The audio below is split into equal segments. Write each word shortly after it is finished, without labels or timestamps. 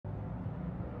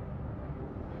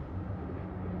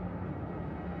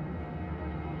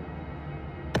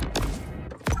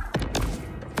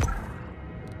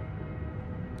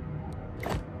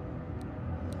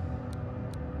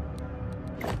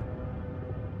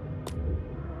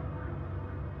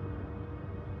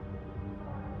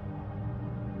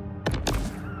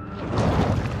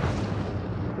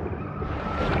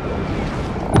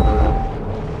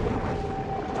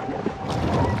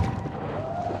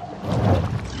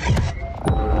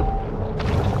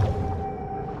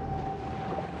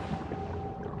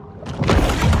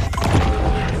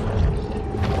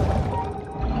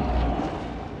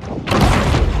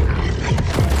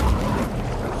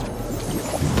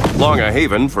long a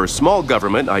haven for small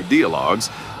government ideologues,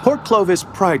 Port Clovis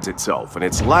prides itself in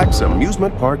its lax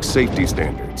amusement park safety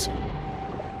standards.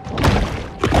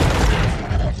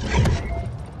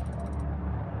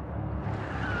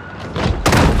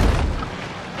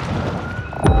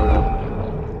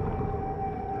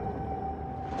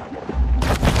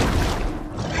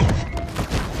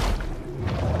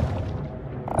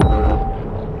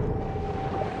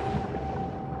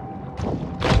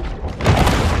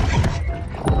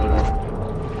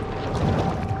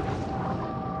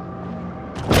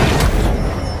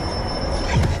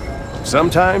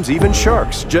 Sometimes even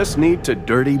sharks just need to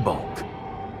dirty bulk.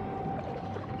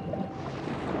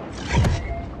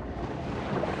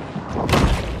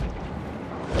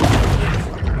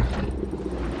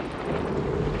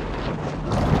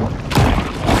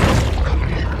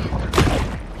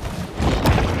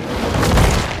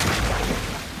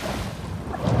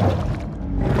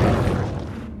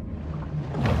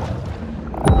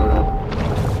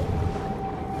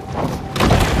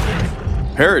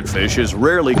 Parrotfish is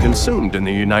rarely consumed in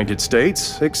the United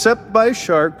States, except by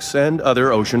sharks and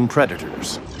other ocean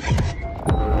predators.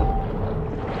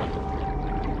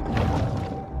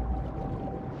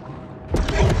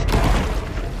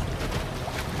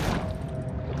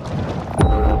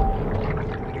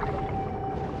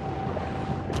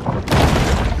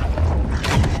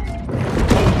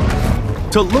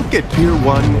 To look at Pier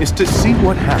 1 is to see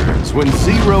what happens when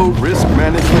zero-risk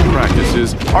management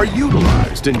practices are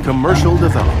utilized in commercial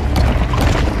development.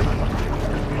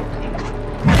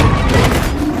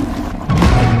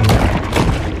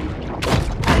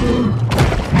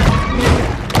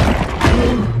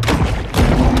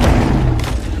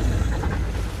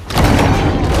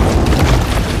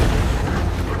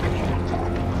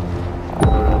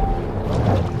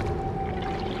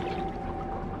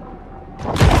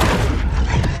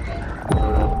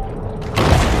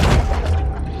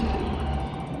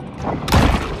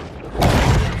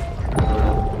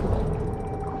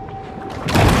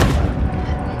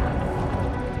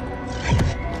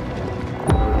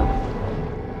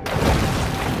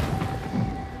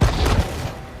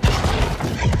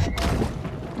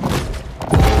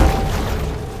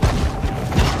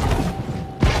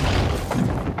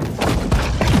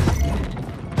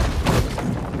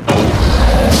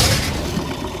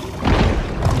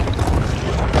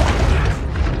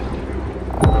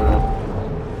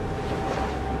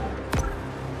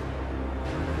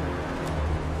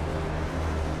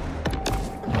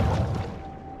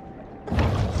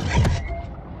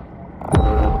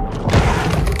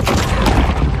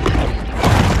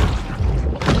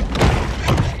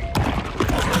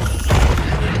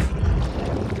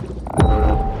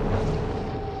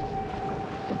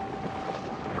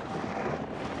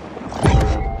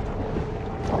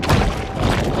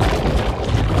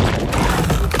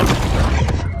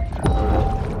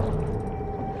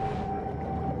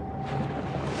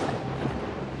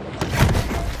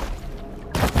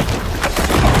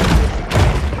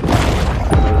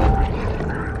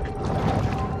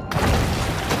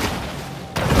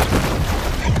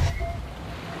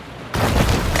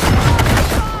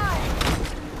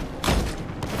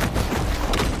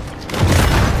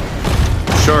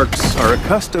 Sharks are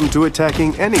accustomed to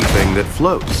attacking anything that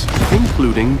floats,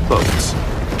 including boats.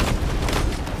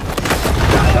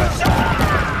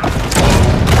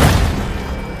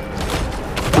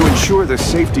 To ensure the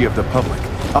safety of the public,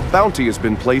 a bounty has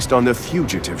been placed on the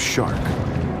fugitive shark.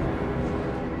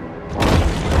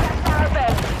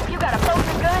 You got a boat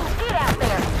and gun? Get out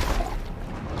there!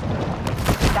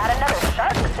 Got another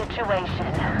shark situation.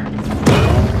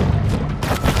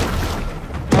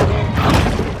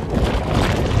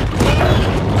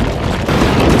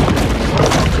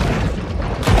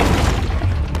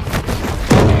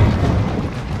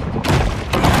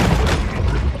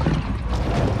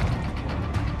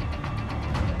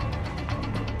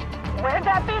 Where'd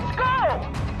that bitch go?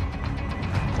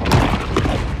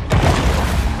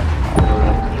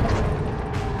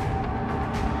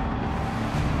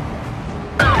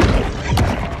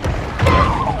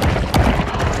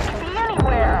 Be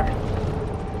anywhere.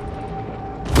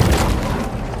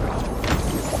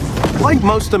 Like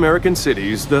most American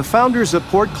cities, the founders of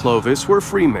Port Clovis were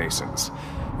Freemasons,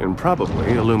 and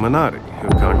probably Illuminati, who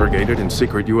congregated in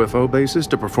secret UFO bases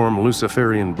to perform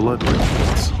Luciferian blood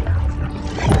rituals.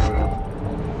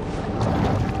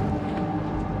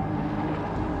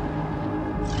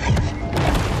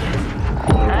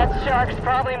 That shark's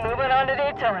probably moving on to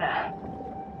Daytona.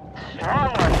 Strong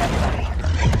work,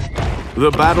 everybody.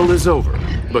 The battle is over,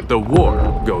 but the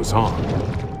war goes on.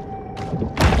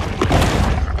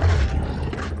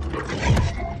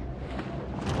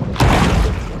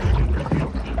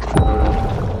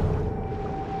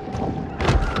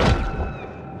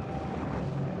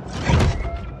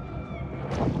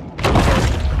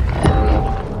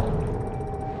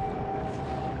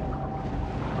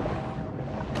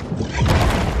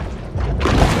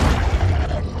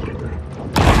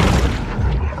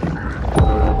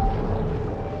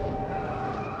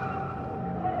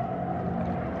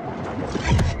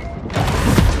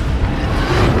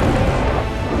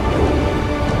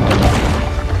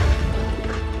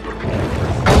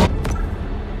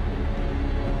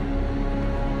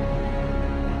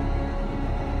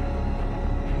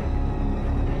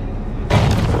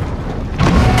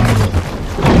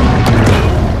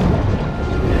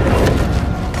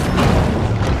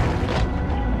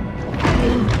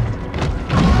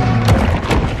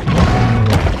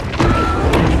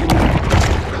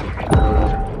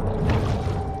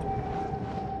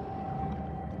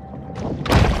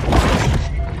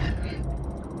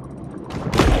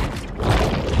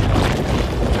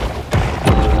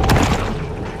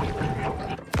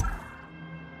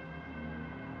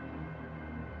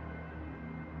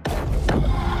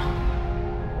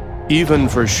 Even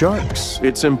for sharks,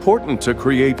 it's important to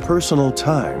create personal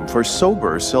time for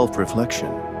sober self-reflection.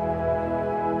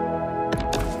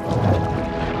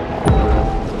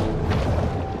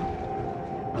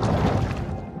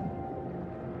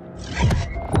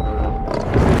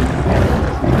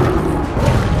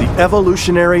 The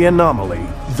evolutionary anomaly,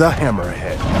 the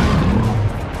Hammerhead.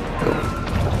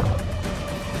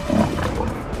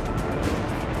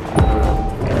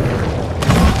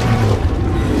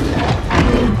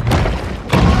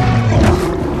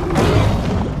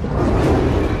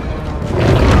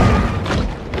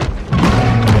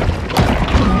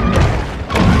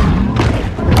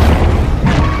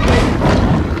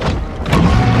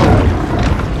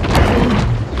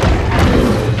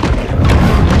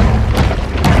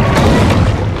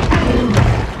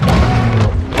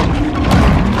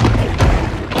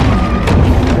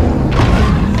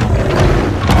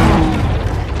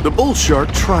 The bull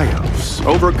shark triumphs,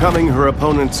 overcoming her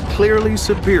opponent's clearly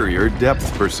superior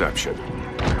depth perception.